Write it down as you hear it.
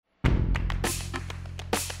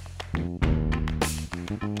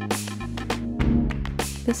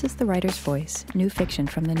This is The Writer's Voice, new fiction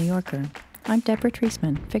from The New Yorker. I'm Deborah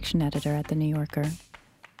Treisman, fiction editor at The New Yorker.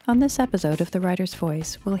 On this episode of The Writer's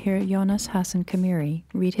Voice, we'll hear Jonas Hassen Khemiri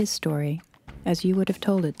read his story, as you would have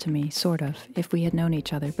told it to me, sort of, if we had known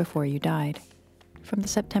each other before you died, from the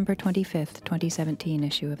September 25th, 2017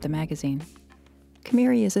 issue of the magazine.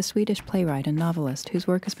 Khemiri is a Swedish playwright and novelist whose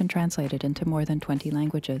work has been translated into more than 20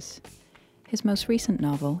 languages. His most recent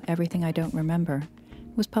novel, Everything I Don't Remember,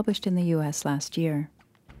 was published in the US last year.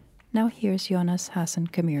 Now here's Jonas Hassen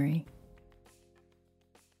Khemiri.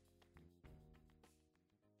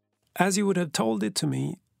 As you would have told it to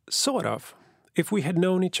me, sort of, if we had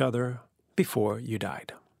known each other before you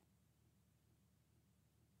died.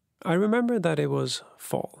 I remember that it was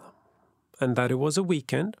fall, and that it was a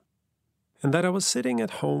weekend, and that I was sitting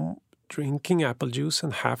at home drinking apple juice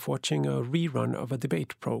and half watching a rerun of a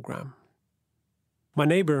debate program. My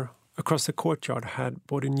neighbor across the courtyard had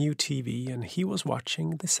bought a new TV, and he was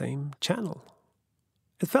watching the same channel.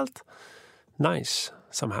 It felt nice,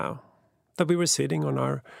 somehow, that we were sitting on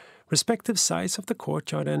our respective sides of the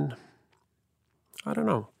courtyard and, I don't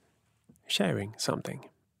know, sharing something.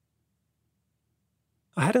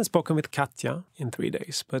 I hadn't spoken with Katja in 3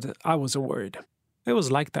 days, but I wasn't worried. It was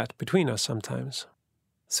like that between us sometimes.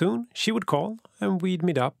 Soon she would call, and we'd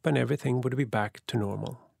meet up, and everything would be back to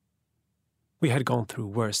normal. We had gone through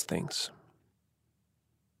worse things.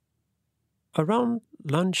 Around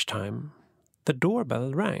lunchtime, the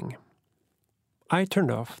doorbell rang. I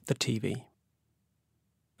turned off the TV.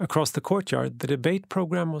 Across the courtyard, the debate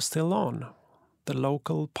program was still on. The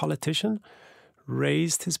local politician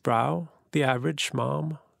raised his brow. The average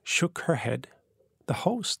mom shook her head. The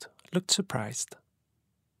host looked surprised.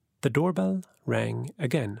 The doorbell rang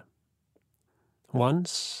again.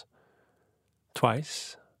 Once,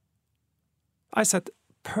 twice. I sat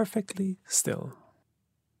perfectly still.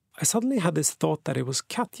 I suddenly had this thought that it was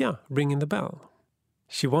Katja ringing the bell.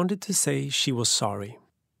 She wanted to say she was sorry,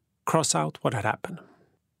 cross out what had happened.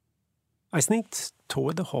 I sneaked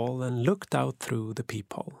toward the hall and looked out through the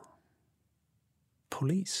peephole.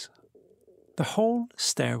 Police. The whole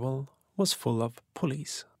stairwell was full of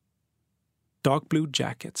police. Dark blue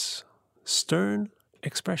jackets, stern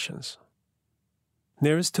expressions.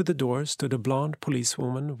 Nearest to the door stood a blonde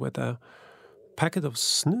policewoman with a packet of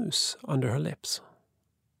snus under her lips.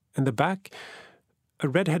 In the back, a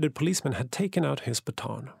red-headed policeman had taken out his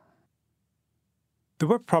baton. There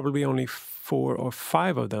were probably only 4 or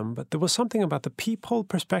 5 of them, but there was something about the peephole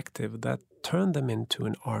perspective that turned them into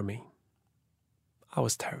an army. I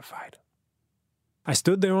was terrified. I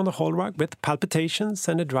stood there on the hall rug with palpitations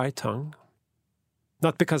and a dry tongue.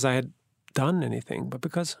 Not because I had done anything, but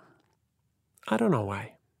because I don't know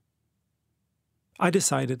why. I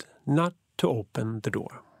decided not to open the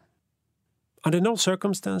door. Under no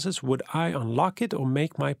circumstances would I unlock it or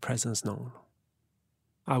make my presence known.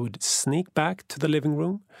 I would sneak back to the living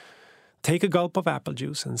room, take a gulp of apple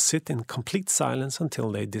juice, and sit in complete silence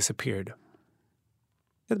until they disappeared.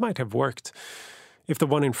 It might have worked if the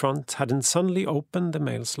one in front hadn't suddenly opened the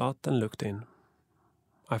mail slot and looked in.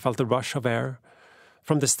 I felt a rush of air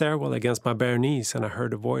from the stairwell against my bare knees, and I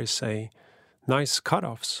heard a voice say, "Nice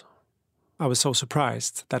cut-offs." I was so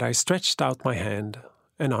surprised that I stretched out my hand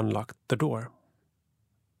and unlocked the door.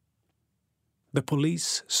 The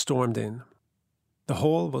police stormed in. The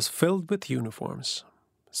hall was filled with uniforms.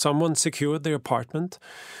 Someone secured their apartment,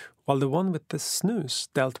 while the one with the snooze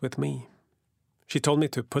dealt with me. She told me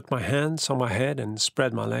to put my hands on my head and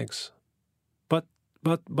spread my legs. But,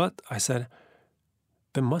 I said,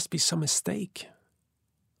 "There must be some mistake."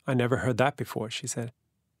 "I never heard that before," she said.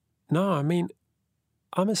 "No, I mean,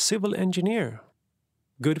 I'm a civil engineer."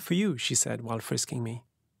 "Good for you," she said while frisking me.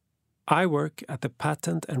 "I work at the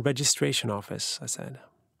Patent and Registration Office," I said.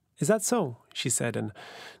 "Is that so?" she said, and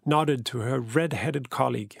nodded to her red-headed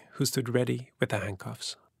colleague who stood ready with the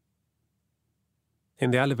handcuffs.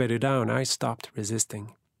 In the elevator down, I stopped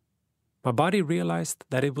resisting. My body realized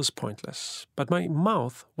that it was pointless, but my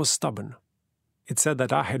mouth was stubborn. It said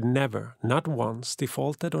that I had never, not once,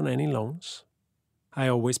 defaulted on any loans. I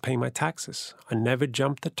always pay my taxes. I never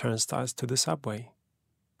jump the turnstiles to the subway.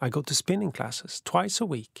 I go to spinning classes twice a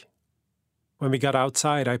week. When we got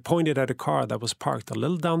outside, I pointed at a car that was parked a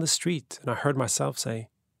little down the street, and I heard myself say,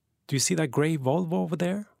 "Do you see that gray Volvo over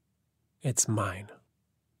there? It's mine."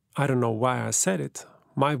 I don't know why I said it.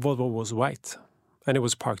 My Volvo was white, and it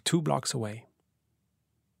was parked 2 blocks away.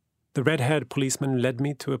 The red-haired policeman led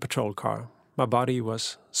me to a patrol car. My body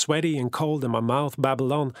was sweaty and cold, and my mouth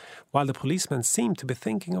babbled on, while the policeman seemed to be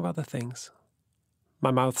thinking of other things.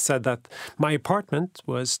 My mouth said that my apartment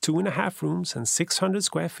was 2.5 rooms and 600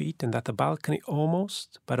 square feet and that the balcony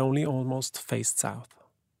almost, but only almost, faced south.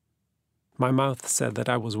 My mouth said that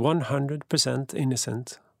I was 100%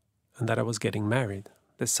 innocent and that I was getting married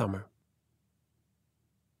this summer.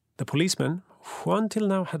 The policeman, who until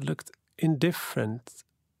now had looked indifferent,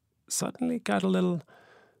 suddenly got a little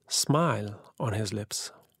smile on his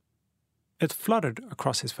lips. It fluttered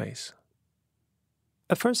across his face.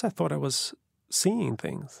 At first I thought I was seeing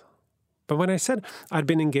things. But when I said I'd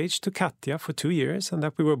been engaged to Katja for 2 years and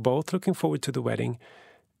that we were both looking forward to the wedding,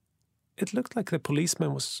 it looked like the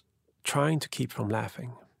policeman was trying to keep from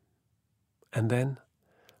laughing. And then,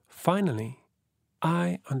 finally,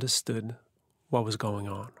 I understood what was going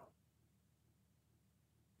on.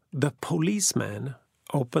 The policeman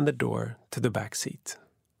opened the door to the back seat.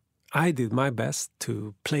 I did my best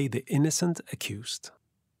to play the innocent accused.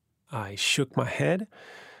 I shook my head,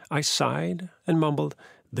 I sighed and mumbled,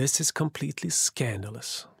 "This is completely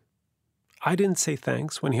scandalous." I didn't say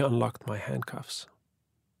thanks when he unlocked my handcuffs.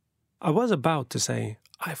 I was about to say,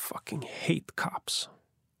 "I fucking hate cops,"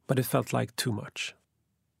 but it felt like too much.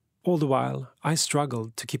 All the while, I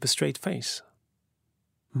struggled to keep a straight face.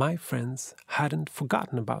 My friends hadn't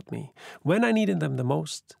forgotten about me. When I needed them the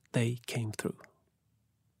most, they came through.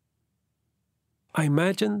 I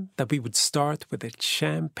imagined that we would start with a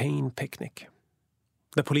champagne picnic.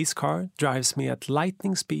 The police car drives me at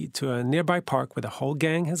lightning speed to a nearby park where the whole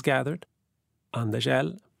gang has gathered. Anders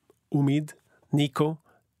L, Umid, Nico,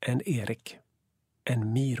 and Erik.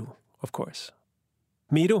 And Miro, of course.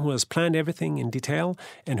 Miro, who has planned everything in detail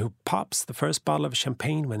and who pops the first bottle of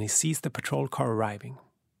champagne when he sees the patrol car arriving.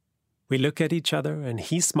 We look at each other and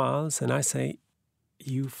he smiles and I say,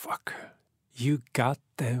 "You fucker, you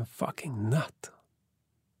goddamn fucking nut."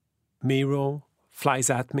 Miro flies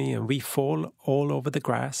at me and we fall all over the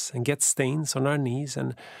grass and get stains on our knees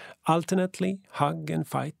and alternately hug and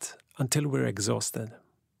fight until we're exhausted.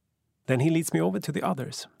 Then he leads me over to the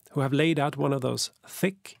others, who have laid out one of those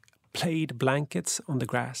thick, plaid blankets on the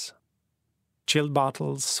grass. Chilled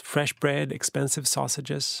bottles, fresh bread, expensive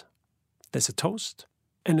sausages. There's a toast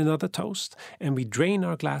and another toast, and we drain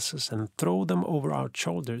our glasses and throw them over our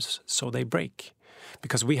shoulders so they break.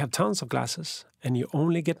 Because we have tons of glasses, and you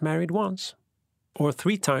only get married once. Or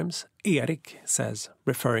 3 times, Erik says,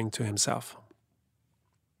 referring to himself.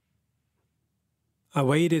 I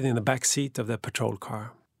waited in the back seat of the patrol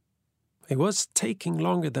car. It was taking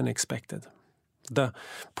longer than expected. The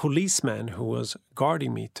policeman who was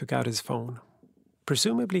guarding me took out his phone.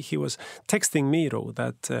 Presumably he was texting Miro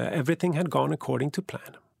that everything had gone according to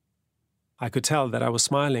plan. I could tell that I was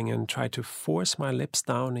smiling and tried to force my lips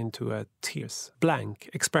down into a tears, blank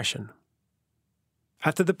expression.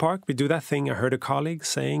 After the park, we do that thing I heard a colleague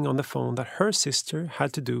saying on the phone that her sister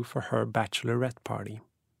had to do for her bachelorette party.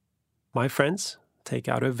 My friends take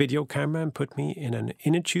out a video camera and put me in an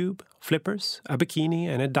inner tube, flippers, a bikini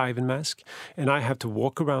and a diving mask, and I have to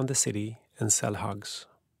walk around the city and sell hugs.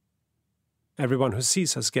 Everyone who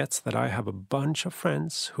sees us gets that I have a bunch of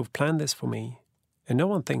friends who've planned this for me, and no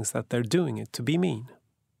one thinks that they're doing it to be mean.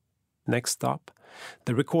 Next stop,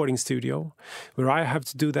 the recording studio, where I have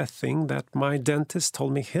to do that thing that my dentist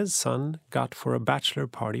told me his son got for a bachelor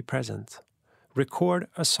party present. Record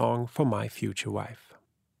a song for my future wife.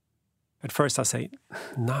 At first I say,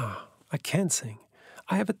 "Nah, I can't sing.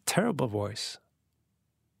 I have a terrible voice."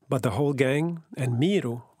 But the whole gang, and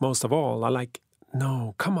Miro most of all, are like,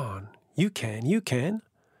 "No, come on, you can.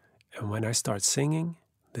 And when I start singing,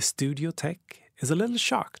 the studio tech is a little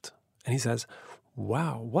shocked, and he says,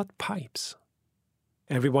 "Wow, what pipes."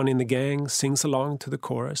 Everyone in the gang sings along to the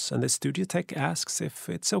chorus, and the studio tech asks if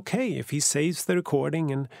it's okay if he saves the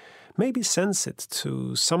recording and maybe sends it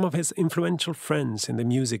to some of his influential friends in the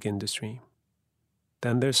music industry.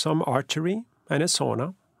 Then there's some archery and a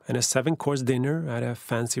sauna and a 7-course dinner at a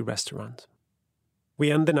fancy restaurant.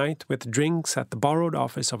 We end the night with drinks at the borrowed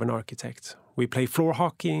office of an architect. We play floor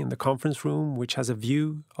hockey in the conference room, which has a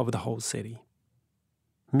view of the whole city.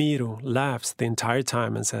 Miro laughs the entire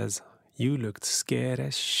time and says, "You looked scared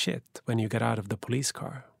as shit when you got out of the police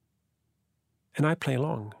car." And I play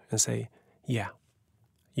along and say, "Yeah,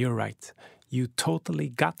 you're right. You totally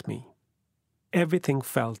got me." Everything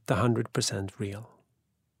felt 100% real.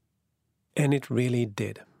 And it really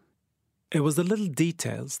did. It was the little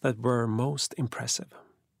details that were most impressive.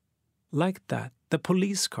 Like that, the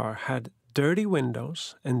police car had dirty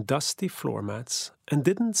windows and dusty floor mats and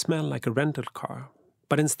didn't smell like a rental car,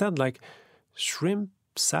 but instead like shrimp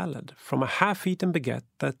salad from a half-eaten baguette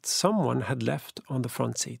that someone had left on the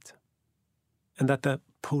front seat. And that the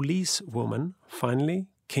police woman finally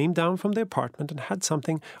came down from the apartment and had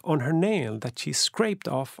something on her nail that she scraped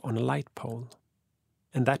off on a light pole,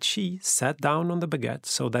 and that she sat down on the baguette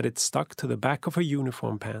so that it stuck to the back of her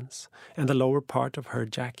uniform pants and the lower part of her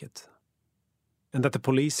jacket, and that the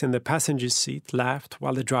police in the passenger seat laughed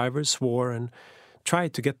while the driver swore and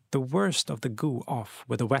tried to get the worst of the goo off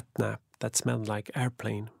with a wet nap that smelled like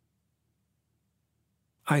airplane.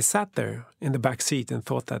 I sat there in the back seat and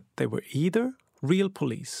thought that they were either real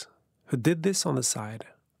police who did this on the side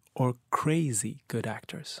or crazy good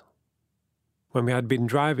actors. When we had been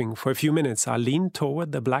driving for a few minutes, I leaned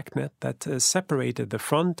toward the black net that separated the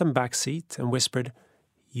front and back seat and whispered,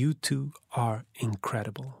 "You two are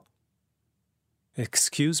incredible."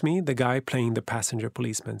 "Excuse me," the guy playing the passenger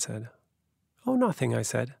policeman said. "Oh, nothing," I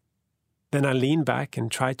said. Then I leaned back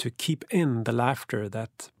and tried to keep in the laughter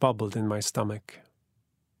that bubbled in my stomach.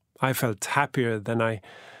 I felt happier than I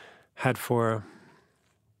had for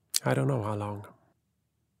I don't know how long.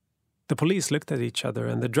 The police looked at each other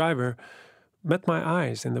and the driver met my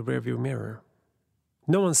eyes in the rearview mirror.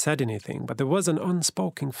 No one said anything, but there was an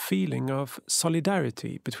unspoken feeling of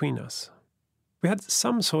solidarity between us. We had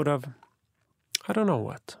some sort of, I don't know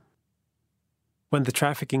what. When the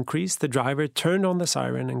traffic increased, the driver turned on the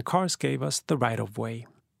siren and cars gave us the right-of-way.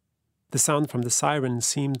 The sound from the siren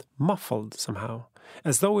seemed muffled somehow,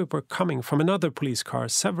 as though it were coming from another police car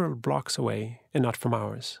several blocks away and not from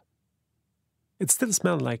ours. It still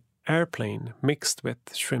smelled like airplane mixed with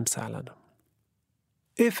shrimp salad.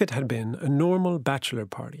 If it had been a normal bachelor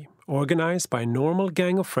party, organized by a normal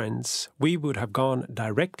gang of friends, we would have gone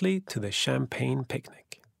directly to the champagne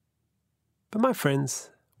picnic. But my friends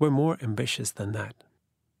were more ambitious than that.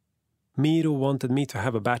 Miro wanted me to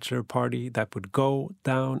have a bachelor party that would go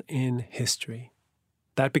down in history.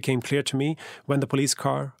 That became clear to me when the police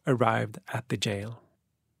car arrived at the jail.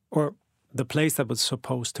 Or the place that was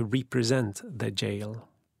supposed to represent the jail.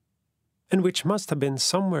 And which must have been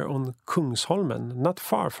somewhere on Kungsholmen, not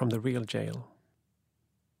far from the real jail.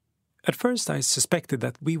 At first I suspected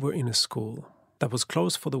that we were in a school that was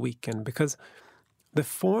closed for the weekend because the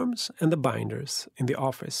forms and the binders in the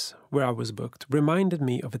office where I was booked reminded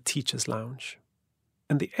me of a teacher's lounge.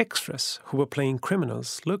 And the extras who were playing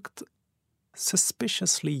criminals looked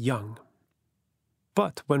suspiciously young.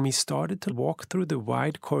 But when we started to walk through the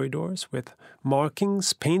wide corridors with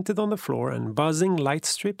markings painted on the floor and buzzing light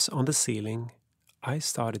strips on the ceiling, I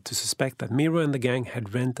started to suspect that Miro and the gang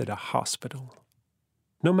had rented a hospital.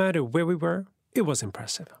 No matter where we were, it was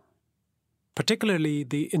impressive. Particularly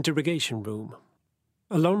the interrogation room.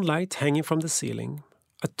 A lone light hanging from the ceiling,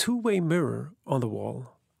 a two-way mirror on the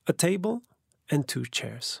wall, a table and 2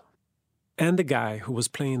 chairs. And the guy who was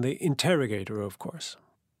playing the interrogator, of course.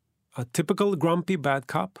 A typical grumpy bad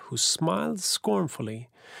cop who smiled scornfully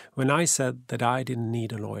when I said that I didn't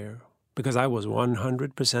need a lawyer because I was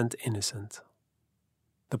 100% innocent.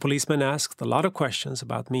 The policeman asked a lot of questions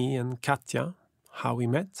about me and Katja, how we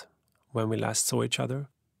met, when we last saw each other,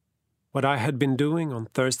 what I had been doing on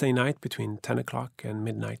Thursday night between 10 o'clock and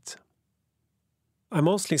midnight. I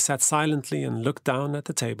mostly sat silently and looked down at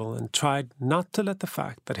the table and tried not to let the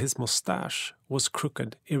fact that his mustache was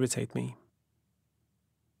crooked irritate me.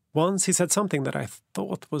 Once he said something that I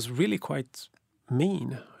thought was really quite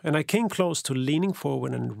mean, and I came close to leaning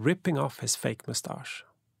forward and ripping off his fake mustache.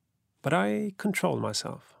 But I controlled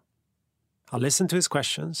myself. I listened to his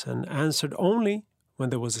questions and answered only when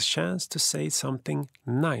there was a chance to say something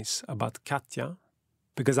nice about Katja,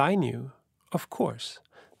 because I knew, of course,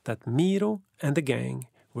 that Miro and the gang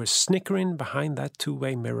were snickering behind that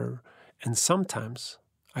two-way mirror, and sometimes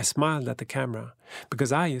I smiled at the camera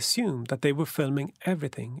because I assumed that they were filming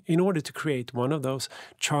everything in order to create one of those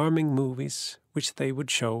charming movies which they would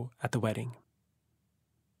show at the wedding.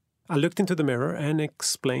 I looked into the mirror and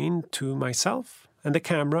explained to myself and the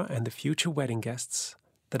camera and the future wedding guests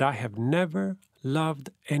that I have never loved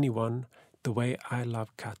anyone the way I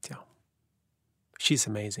love Katja. She's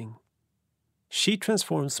amazing. She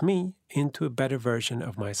transforms me into a better version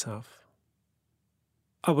of myself.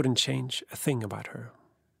 I wouldn't change a thing about her.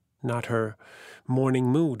 Not her morning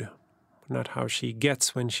mood, not how she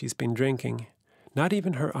gets when she's been drinking, not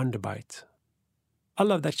even her underbite. I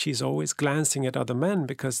love that she's always glancing at other men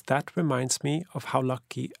because that reminds me of how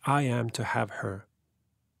lucky I am to have her.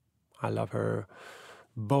 I love her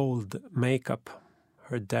bold makeup,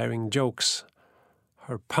 her daring jokes,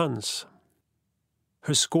 her puns,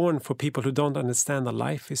 her scorn for people who don't understand that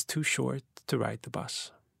life is too short to ride the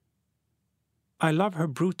bus. I love her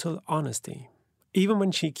brutal honesty. Even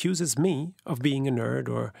when she accuses me of being a nerd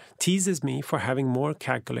or teases me for having more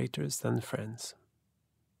calculators than friends.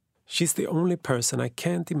 She's the only person I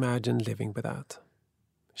can't imagine living without.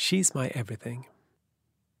 She's my everything.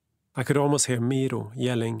 I could almost hear Miro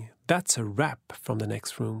yelling, "That's a rap," from the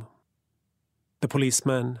next room. The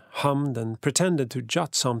policeman hummed and pretended to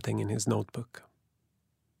jot something in his notebook.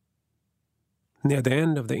 Near the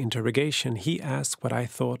end of the interrogation, he asked what I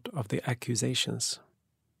thought of the accusations.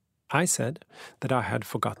 I said that I had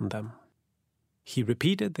forgotten them. He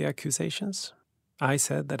repeated the accusations. I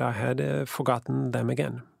said that I had forgotten them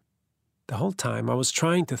again. The whole time I was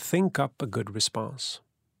trying to think up a good response.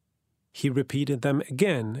 He repeated them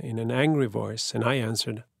again in an angry voice, and I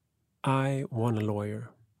answered, "I want a lawyer,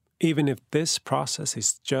 even if this process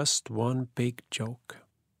is just one big joke."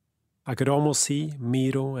 I could almost see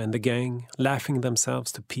Miro and the gang laughing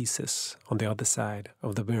themselves to pieces on the other side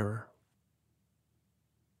of the mirror.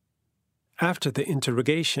 After the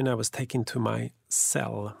interrogation, I was taken to my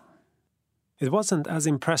cell. It wasn't as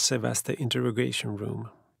impressive as the interrogation room.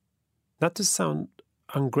 Not to sound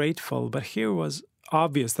ungrateful, but here was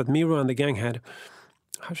obvious that Miro and the gang had,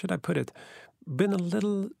 how should I put it, been a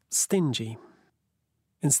little stingy.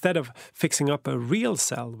 Instead of fixing up a real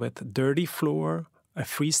cell with dirty floor, a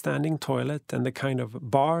freestanding toilet, and the kind of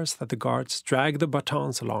bars that the guards drag the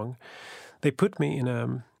batons along, they put me in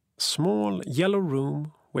a small yellow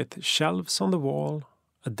room with shelves on the wall,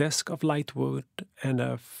 a desk of light wood, and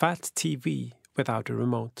a fat TV without a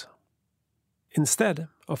remote. Instead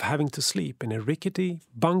of having to sleep in a rickety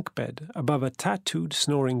bunk bed above a tattooed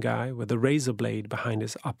snoring guy with a razor blade behind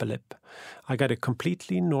his upper lip, I got a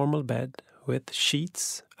completely normal bed with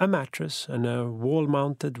sheets, a mattress, and a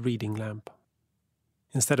wall-mounted reading lamp.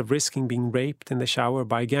 Instead of risking being raped in the shower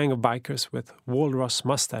by a gang of bikers with walrus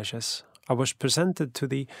mustaches, I was presented to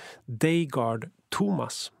the day guard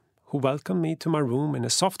Thomas, who welcomed me to my room in a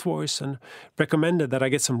soft voice and recommended that I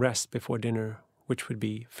get some rest before dinner, which would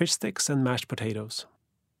be fish sticks and mashed potatoes.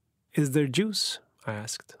 "Is there juice?" I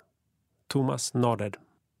asked. Thomas nodded.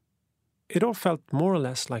 It all felt more or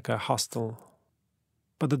less like a hostel,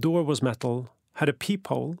 but the door was metal, had a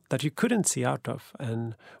peephole that you couldn't see out of,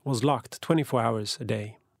 and was locked 24 hours a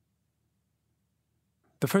day.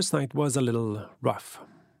 The first night was a little rough,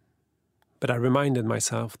 but I reminded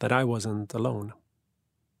myself that I wasn't alone.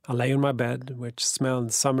 I lay on my bed, which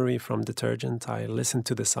smelled summery from detergent. I listened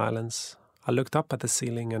to the silence. I looked up at the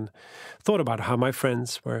ceiling and thought about how my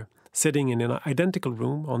friends were sitting in an identical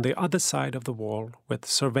room on the other side of the wall with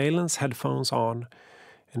surveillance headphones on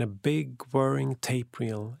and a big whirring tape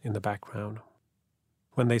reel in the background.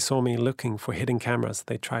 When they saw me looking for hidden cameras,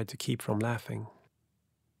 they tried to keep from laughing.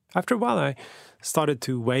 After a while, I started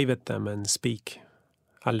to wave at them and speak.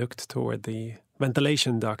 I looked toward the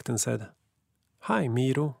ventilation duct and said, "Hi,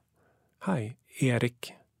 Miro. Hi,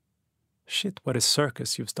 Erik. Shit, what a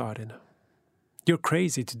circus you've started. You're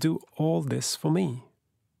crazy to do all this for me.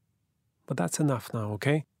 But that's enough now,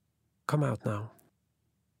 okay? Come out now."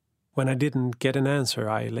 When I didn't get an answer,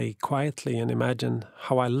 I lay quietly and imagined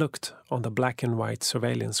how I looked on the black and white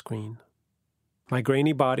surveillance screen. My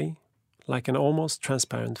grainy body, like an almost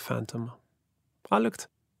transparent phantom. I looked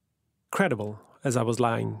credible as I was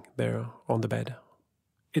lying there on the bed.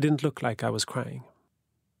 It didn't look like I was crying.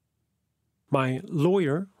 My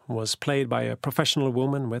lawyer was played by a professional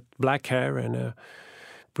woman with black hair and a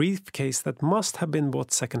briefcase that must have been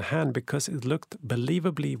bought second-hand because it looked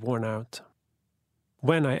believably worn out.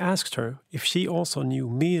 When I asked her if she also knew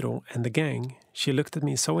Miro and the gang, she looked at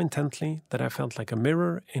me so intently that I felt like a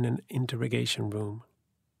mirror in an interrogation room.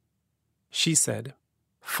 She said,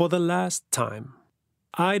 "For the last time,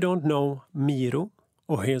 I don't know Miro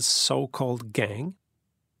or his so-called gang.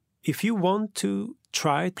 If you want to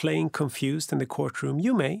try playing confused in the courtroom,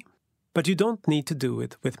 you may, but you don't need to do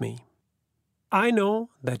it with me. I know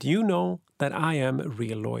that you know that I am a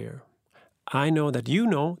real lawyer. I know that you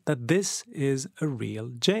know that this is a real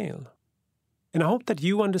jail. And I hope that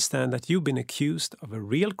you understand that you've been accused of a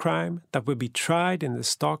real crime that will be tried in the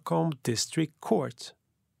Stockholm District Court.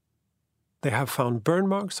 They have found burn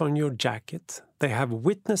marks on your jacket. They have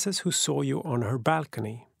witnesses who saw you on her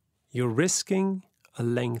balcony. You're risking a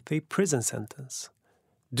lengthy prison sentence.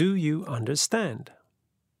 Do you understand?"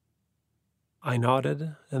 I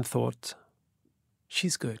nodded and thought,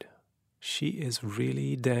 she's good. She is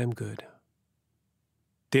really damn good.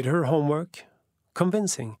 Did her homework.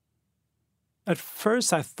 Convincing. At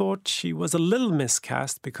first I thought she was a little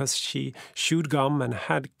miscast because she chewed gum and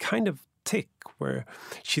had kind of tick where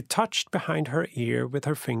she touched behind her ear with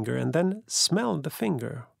her finger and then smelled the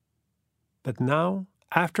finger. But now,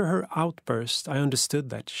 after her outburst, I understood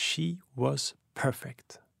that she was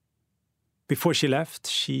perfect. Before she left,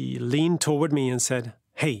 she leaned toward me and said,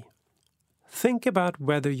 "Hey, think about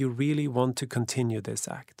whether you really want to continue this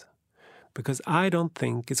act, because I don't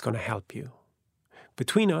think it's going to help you.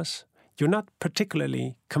 Between us, You're not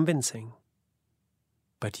particularly convincing."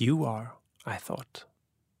 "But you are," I thought.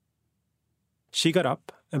 She got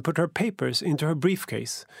up and put her papers into her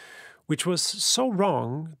briefcase, which was so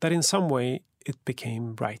wrong that in some way it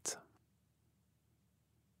became right.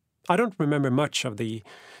 I don't remember much of the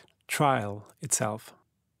trial itself.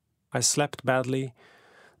 I slept badly.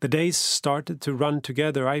 The days started to run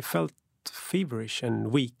together. I felt feverish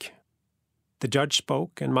and weak. The judge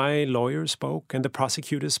spoke, and my lawyer spoke, and the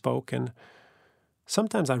prosecutor spoke, and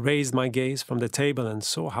sometimes I raised my gaze from the table and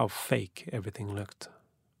saw how fake everything looked.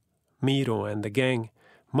 Miro and the gang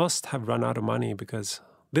must have run out of money because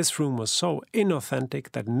this room was so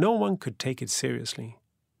inauthentic that no one could take it seriously.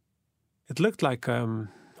 It looked like a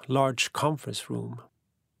large conference room.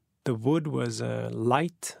 The wood was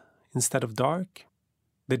light instead of dark.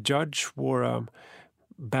 The judge wore a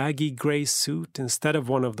baggy grey suit instead of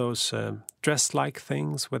one of those dress-like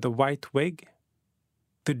things with a white wig.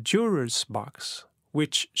 The juror's box,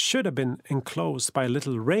 which should have been enclosed by a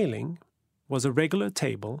little railing, was a regular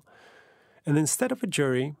table, and instead of a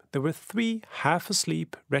jury, there were 3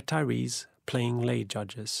 half-asleep retirees playing lay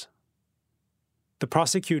judges. The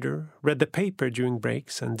prosecutor read the paper during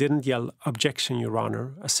breaks and didn't yell "Objection, Your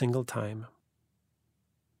Honor" a single time.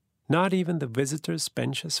 Not even the visitors'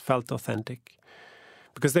 benches felt authentic,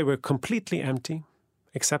 because they were completely empty,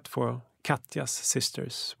 except for Katja's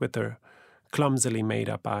sisters with their clumsily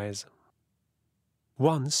made-up eyes.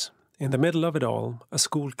 Once, in the middle of it all, a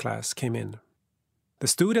school class came in. The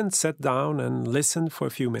students sat down and listened for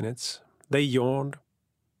a few minutes. They yawned.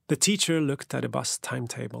 The teacher looked at a bus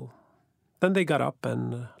timetable. Then they got up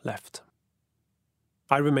and left.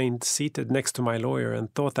 I remained seated next to my lawyer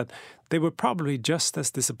and thought that they were probably just as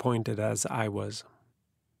disappointed as I was.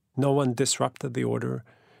 No one disrupted the order.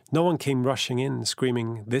 No one came rushing in,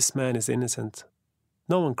 screaming, "This man is innocent."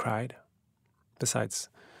 No one cried, besides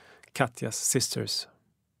Katja's sisters,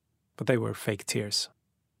 but they were fake tears.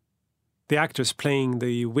 The actors playing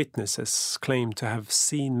the witnesses claimed to have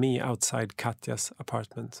seen me outside Katja's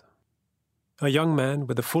apartment. A young man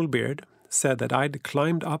with a full beard said that I'd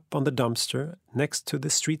climbed up on the dumpster next to the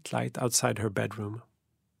streetlight outside her bedroom.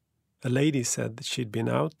 A lady said that she'd been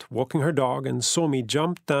out walking her dog and saw me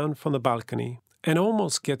jump down from the balcony and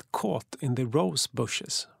almost get caught in the rose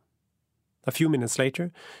bushes. A few minutes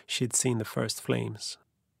later, she'd seen the first flames.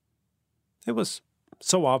 It was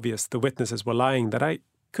so obvious the witnesses were lying that I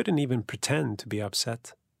couldn't even pretend to be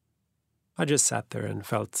upset. I just sat there and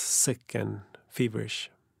felt sick and feverish.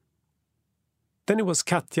 Then it was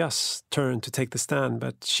Katja's turn to take the stand,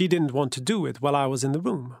 but she didn't want to do it while I was in the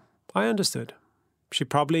room. I understood. She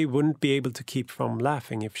probably wouldn't be able to keep from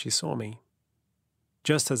laughing if she saw me.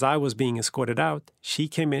 Just as I was being escorted out, she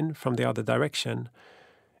came in from the other direction,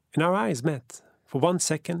 and our eyes met for 1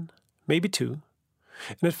 second, maybe 2.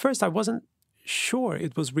 And at first I wasn't sure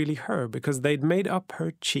it was really her, because they'd made up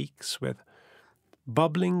her cheeks with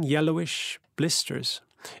bubbling yellowish blisters,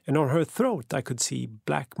 and on her throat I could see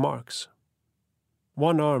black marks.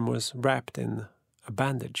 One arm was wrapped in a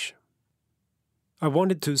bandage. I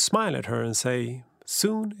wanted to smile at her and say,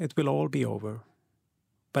 "Soon it will all be over."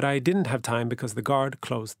 But I didn't have time because the guard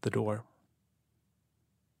closed the door.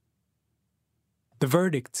 The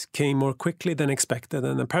verdict came more quickly than expected,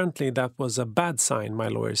 and apparently that was a bad sign, my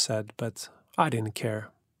lawyer said, but I didn't care.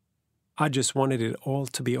 I just wanted it all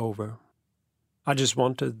to be over. I just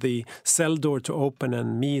wanted the cell door to open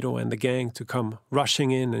and Miro and the gang to come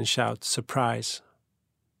rushing in and shout, "Surprise!"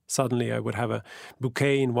 Suddenly I would have a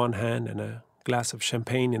bouquet in one hand and a glass of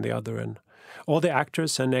champagne in the other, and all the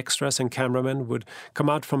actors and extras and cameramen would come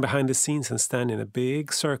out from behind the scenes and stand in a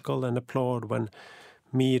big circle and applaud when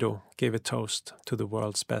Miro gave a toast to the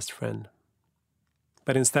world's best friend.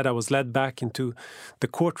 But instead I was led back into the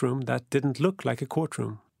courtroom that didn't look like a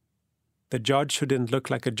courtroom. The judge, who didn't look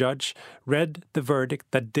like a judge, read the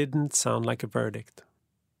verdict that didn't sound like a verdict.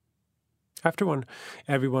 Afterward,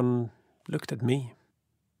 everyone looked at me,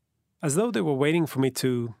 as though they were waiting for me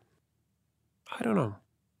to, I don't know,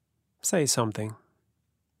 say something.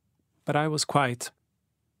 But I was quiet.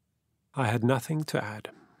 I had nothing to add.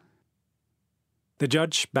 The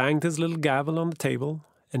judge banged his little gavel on the table,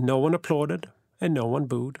 and no one applauded, and no one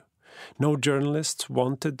booed. No journalists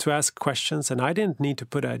wanted to ask questions, and I didn't need to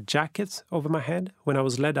put a jacket over my head when I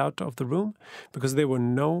was led out of the room, because there were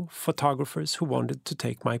no photographers who wanted to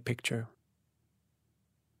take my picture.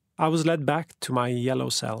 I was led back to my yellow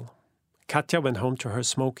cell. Katja went home to her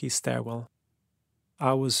smoky stairwell.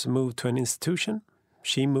 I was moved to an institution.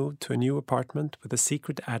 She moved to a new apartment with a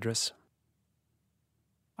secret address.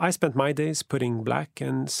 I spent my days putting black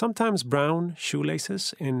and sometimes brown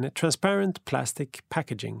shoelaces in transparent plastic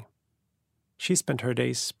packaging. She spent her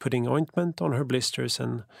days putting ointment on her blisters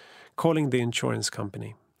and calling the insurance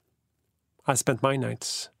company. I spent my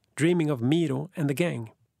nights dreaming of Miro and the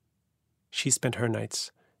gang. She spent her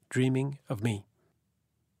nights dreaming of me.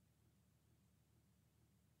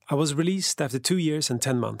 I was released after 2 years and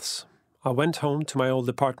 10 months. I went home to my old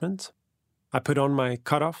apartment. I put on my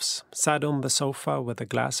cutoffs, sat on the sofa with a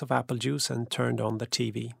glass of apple juice and turned on the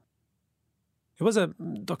TV. It was a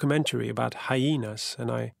documentary about hyenas,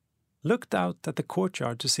 and I looked out at the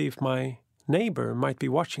courtyard to see if my neighbor might be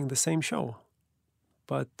watching the same show.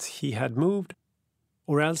 But he had moved,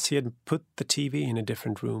 or else he had put the TV in a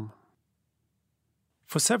different room.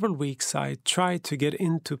 For several weeks I tried to get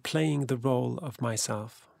into playing the role of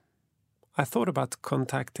myself. I thought about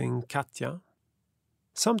contacting Katja.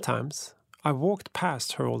 Sometimes I walked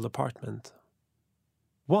past her old apartment.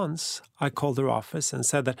 Once I called her office and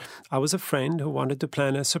said that I was a friend who wanted to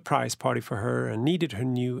plan a surprise party for her and needed her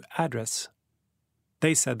new address.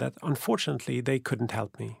 They said that unfortunately they couldn't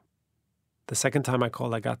help me. The second time I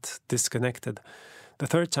called I got disconnected. The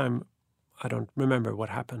third time I don't remember what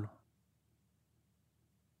happened.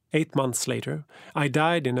 8 months later I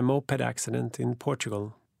died in a moped accident in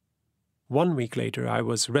Portugal. 1 week later I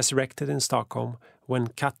was resurrected in Stockholm when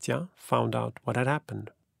Katja found out what had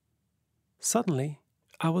happened. Suddenly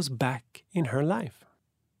I was back in her life.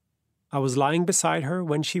 I was lying beside her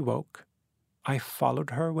when she woke. I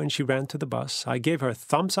followed her when she ran to the bus. I gave her a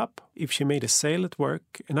thumbs up if she made a sale at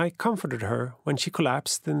work, and I comforted her when she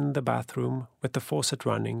collapsed in the bathroom with the faucet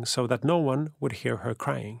running so that no one would hear her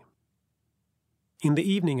crying. In the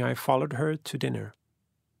evening I followed her to dinner.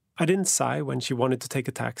 I didn't sigh when she wanted to take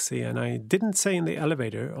a taxi, and I didn't say in the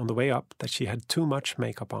elevator on the way up that she had too much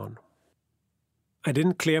makeup on. I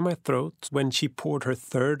didn't clear my throat when she poured her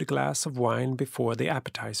third glass of wine before the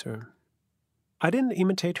appetizer. I didn't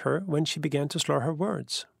imitate her when she began to slur her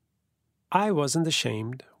words. I wasn't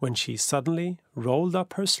ashamed when she suddenly rolled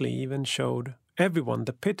up her sleeve and showed everyone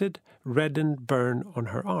the pitted, reddened burn on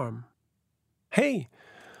her arm. "Hey,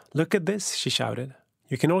 look at this," she shouted.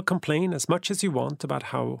 "You can all complain as much as you want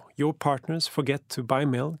about how your partners forget to buy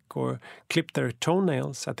milk or clip their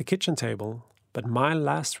toenails at the kitchen table, but my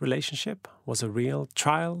last relationship was a real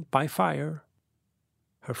trial by fire."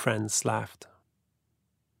 Her friends laughed.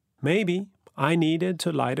 Maybe I needed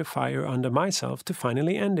to light a fire under myself to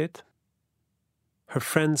finally end it. Her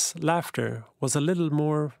friends' laughter was a little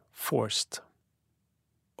more forced.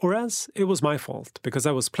 Or else it was my fault, because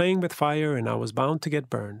I was playing with fire and I was bound to get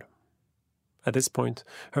burned. At this point,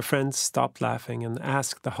 her friends stopped laughing and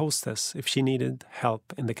asked the hostess if she needed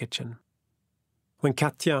help in the kitchen. When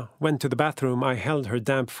Katja went to the bathroom, I held her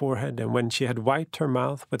damp forehead, and when she had wiped her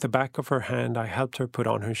mouth with the back of her hand, I helped her put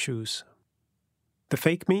on her shoes. The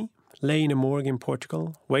fake me lay in a morgue in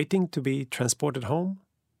Portugal, waiting to be transported home.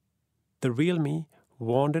 The real me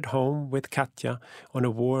wandered home with Katja on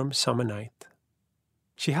a warm summer night.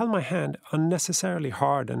 She held my hand unnecessarily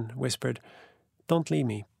hard and whispered, "Don't leave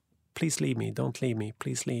me. Please leave me. Don't leave me.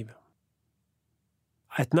 Please leave."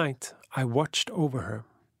 At night, I watched over her.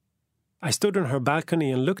 I stood on her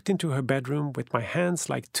balcony and looked into her bedroom with my hands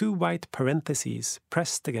like two white parentheses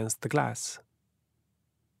pressed against the glass.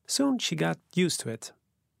 Soon she got used to it.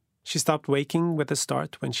 She stopped waking with a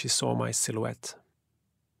start when she saw my silhouette.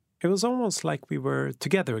 It was almost like we were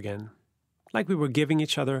together again, like we were giving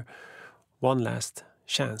each other one last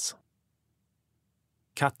chance.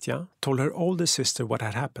 Katja told her older sister what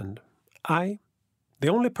had happened. I, the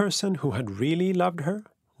only person who had really loved her,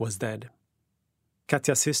 was dead.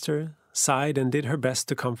 Katja's sister sighed and did her best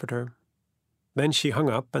to comfort her. Then she hung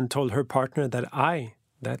up and told her partner that I,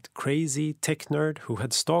 that crazy tech nerd who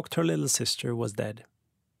had stalked her little sister, was dead.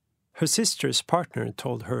 Her sister's partner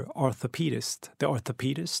told her orthopedist. The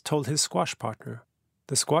orthopedist told his squash partner.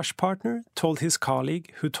 The squash partner told his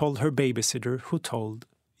colleague, who told her babysitter, who told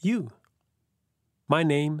you. My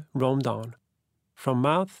name roamed on, from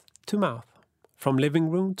mouth to mouth, from living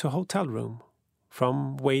room to hotel room,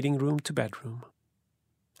 from waiting room to bedroom.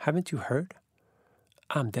 Haven't you heard?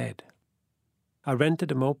 I'm dead. I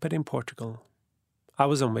rented a moped in Portugal. I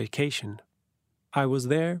was on vacation. I was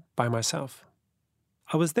there by myself.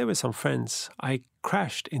 I was there with some friends. I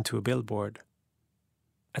crashed into a billboard.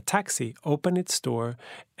 A taxi opened its door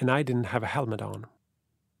and I didn't have a helmet on.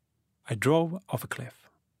 I drove off a cliff.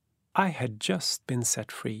 I had just been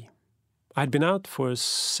set free. I had been out for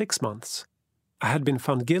 6 months. I had been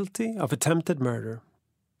found guilty of attempted murder.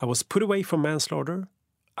 I was put away for manslaughter.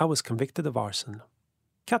 I was convicted of arson.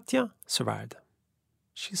 Katja survived.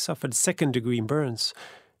 She suffered second-degree burns.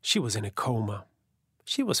 She was in a coma.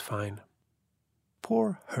 She was fine.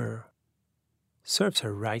 Poor her. Serves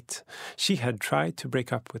her right. She had tried to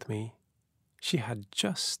break up with me. she had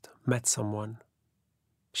just met someone.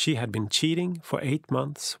 She had been cheating for 8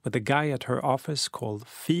 months with a guy at her office called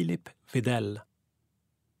Philip Vidal.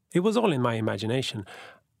 It was all in my imagination.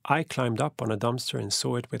 I climbed up on a dumpster and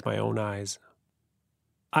saw it with my own eyes.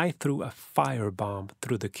 I threw a firebomb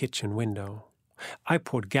through the kitchen window. I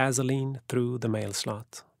poured gasoline through the mail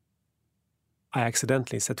slot. I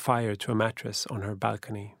accidentally set fire to a mattress on her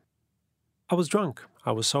balcony. I was drunk,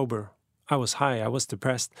 I was sober, I was high, I was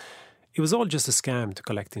depressed. It was all just a scam to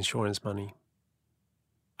collect insurance money.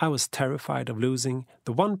 I was terrified of losing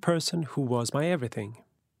the one person who was my everything.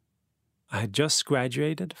 I had just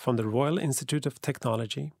graduated from the Royal Institute of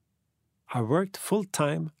Technology. I worked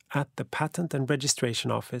full-time at the Patent and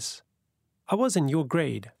Registration Office. I was in your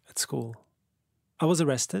grade at school. I was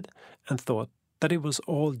arrested and thought that it was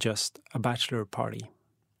all just a bachelor party.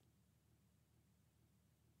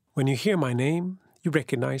 When you hear my name, you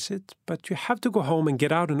recognize it, but you have to go home and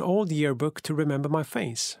get out an old yearbook to remember my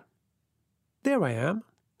face. There I am,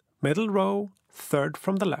 middle row, third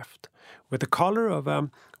from the left, with the collar of a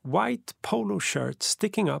white polo shirt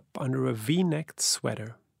sticking up under a V-necked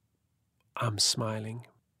sweater. I'm smiling.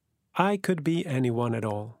 I could be anyone at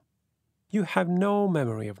all. You have no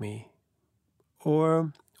memory of me.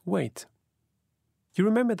 Or, wait. You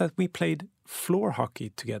remember that we played floor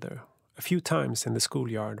hockey together a few times in the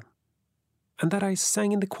schoolyard, and that I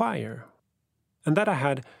sang in the choir, and that I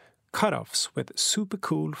had cutoffs with super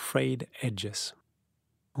cool frayed edges.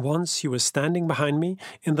 Once you were standing behind me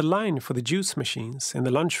in the line for the juice machines in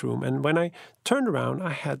the lunchroom, and when I turned around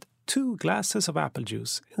I had 2 glasses of apple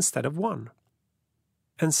juice instead of 1.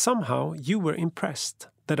 And somehow you were impressed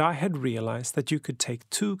that I had realized that you could take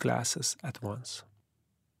 2 glasses at once.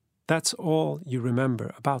 That's all you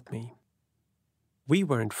remember about me. We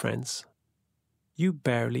weren't friends. You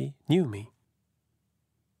barely knew me.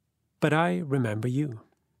 But I remember you.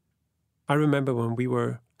 I remember when we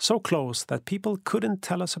were so close that people couldn't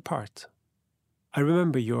tell us apart. I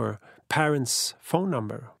remember your parents' phone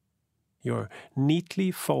number, your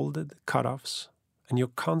neatly folded cutoffs, and your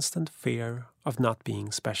constant fear of not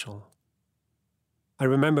being special. I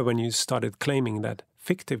remember when you started claiming that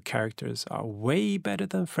fictive characters are way better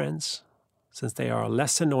than friends, since they are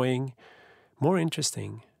less annoying, more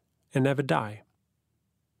interesting, and never die.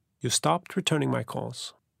 You stopped returning my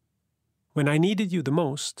calls. When I needed you the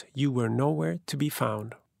most, you were nowhere to be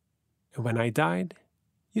found. And when I died,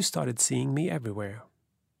 you started seeing me everywhere.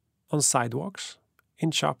 On sidewalks,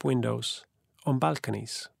 in shop windows, on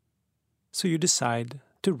balconies. So you decide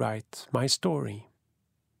to write my story.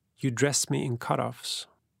 You dress me in cutoffs.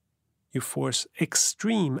 You force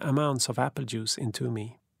extreme amounts of apple juice into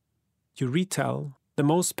me. You retell the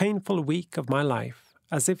most painful week of my life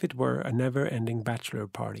as if it were a never-ending bachelor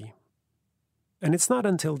party. And it's not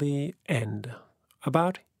until the end,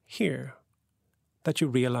 about here, that you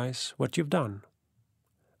realize what you've done.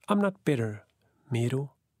 I'm not bitter, Miru.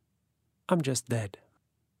 I'm just dead.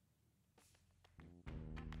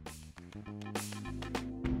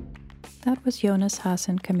 That was Jonas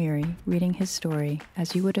Hassen Khemiri reading his story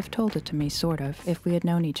as you would have told it to me, sort of, if we had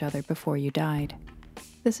known each other before you died.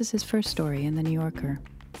 This is his first story in The New Yorker.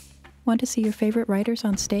 Want to see your favorite writers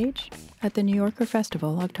on stage? At the New Yorker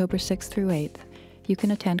Festival, October 6th through 8th, you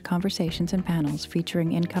can attend conversations and panels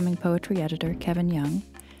featuring incoming poetry editor Kevin Young,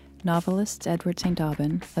 novelists Edward St.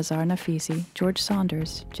 Aubin, Azar Nafisi, George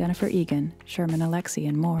Saunders, Jennifer Egan, Sherman Alexie,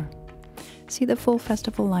 and more. See the full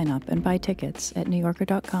festival lineup and buy tickets at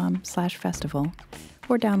newyorker.com/festival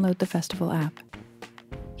or download the festival app.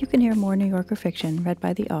 You can hear more New Yorker fiction read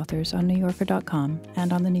by the authors on newyorker.com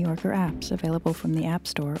and on the New Yorker apps available from the App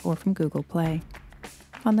Store or from Google Play.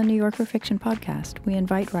 On the New Yorker Fiction Podcast, we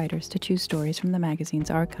invite writers to choose stories from the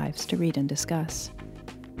magazine's archives to read and discuss.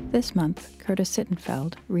 This month, Curtis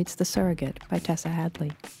Sittenfeld reads The Surrogate by Tessa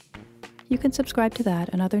Hadley. You can subscribe to that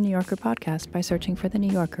and other New Yorker podcasts by searching for The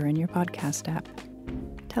New Yorker in your podcast app.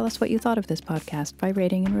 Tell us what you thought of this podcast by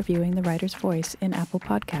rating and reviewing The Writer's Voice in Apple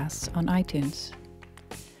Podcasts on iTunes.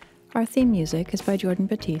 Our theme music is by Jordan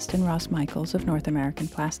Batiste and Ross Michaels of North American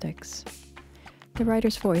Plastics. The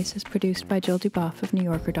Writer's Voice is produced by Jill Duboff of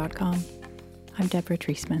NewYorker.com. I'm Deborah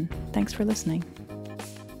Treisman. Thanks for listening.